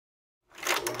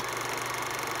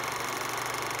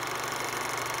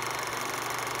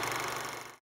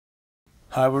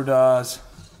Hi, we're Dawes.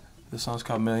 This song's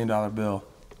called $1 Million Bill.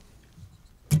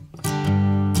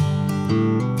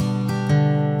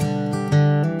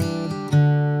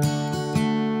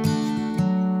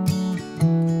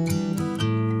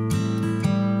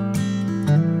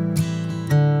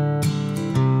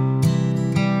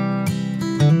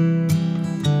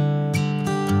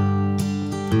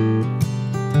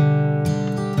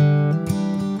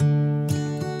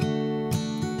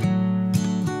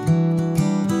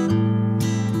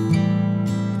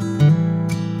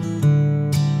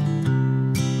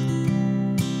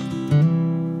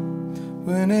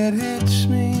 When it hits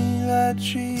me that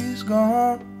she's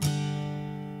gone,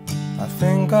 I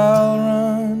think I'll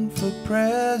run for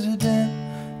president,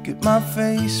 get my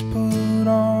face put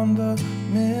on the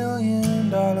 $1 million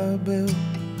bill.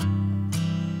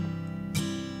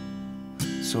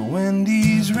 So when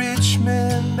these rich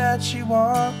men that she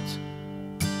wants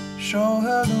show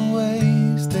her the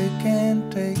ways they can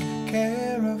take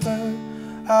care of her,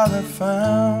 I'll have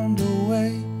found a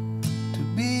way to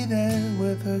be there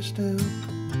with her still.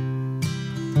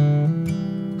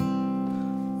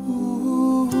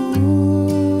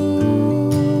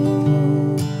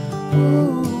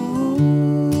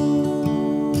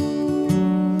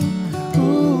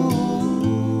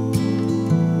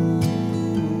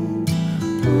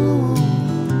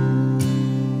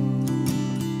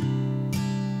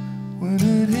 When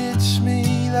it hits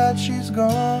me that she's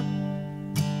gone,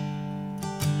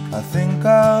 I think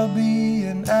I'll be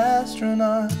an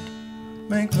astronaut,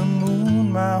 make the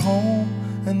moon my home,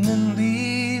 and then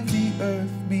leave the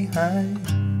earth behind.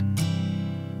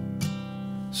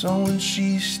 So when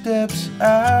she steps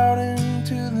out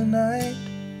into the night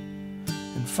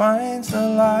and finds the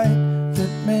light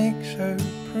that makes her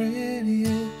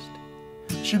prettiest,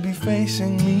 she'll be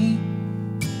facing me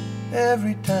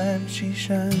every time she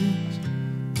shines.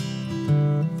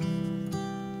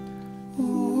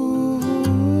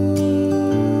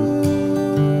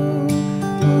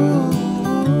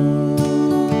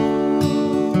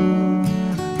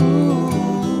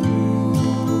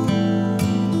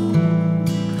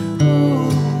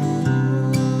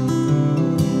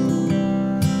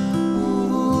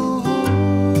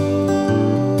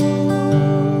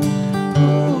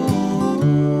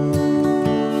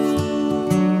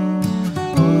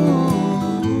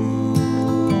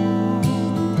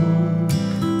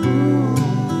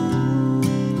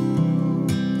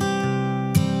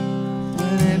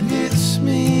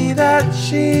 That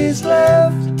she's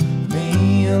left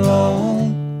me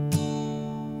alone,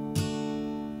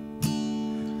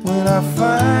 when I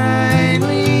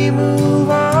finally move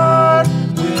on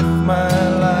with my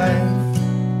life,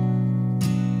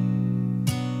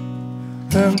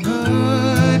 her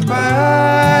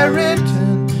goodbye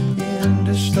written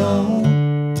into stone,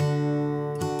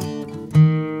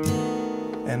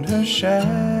 and her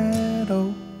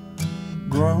shadow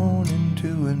grown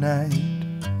into a night.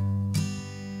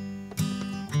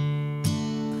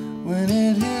 When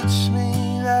it hits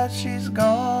me that she's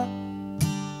gone,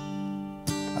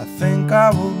 I think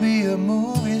I will be a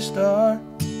movie star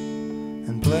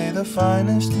and play the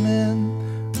finest men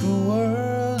the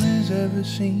world has ever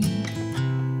seen.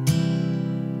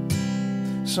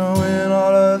 So when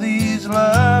all of these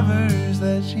lovers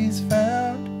that she's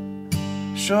found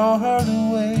show her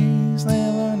the ways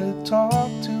they learn to talk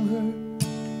to her,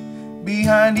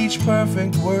 behind each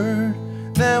perfect word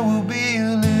there will be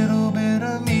a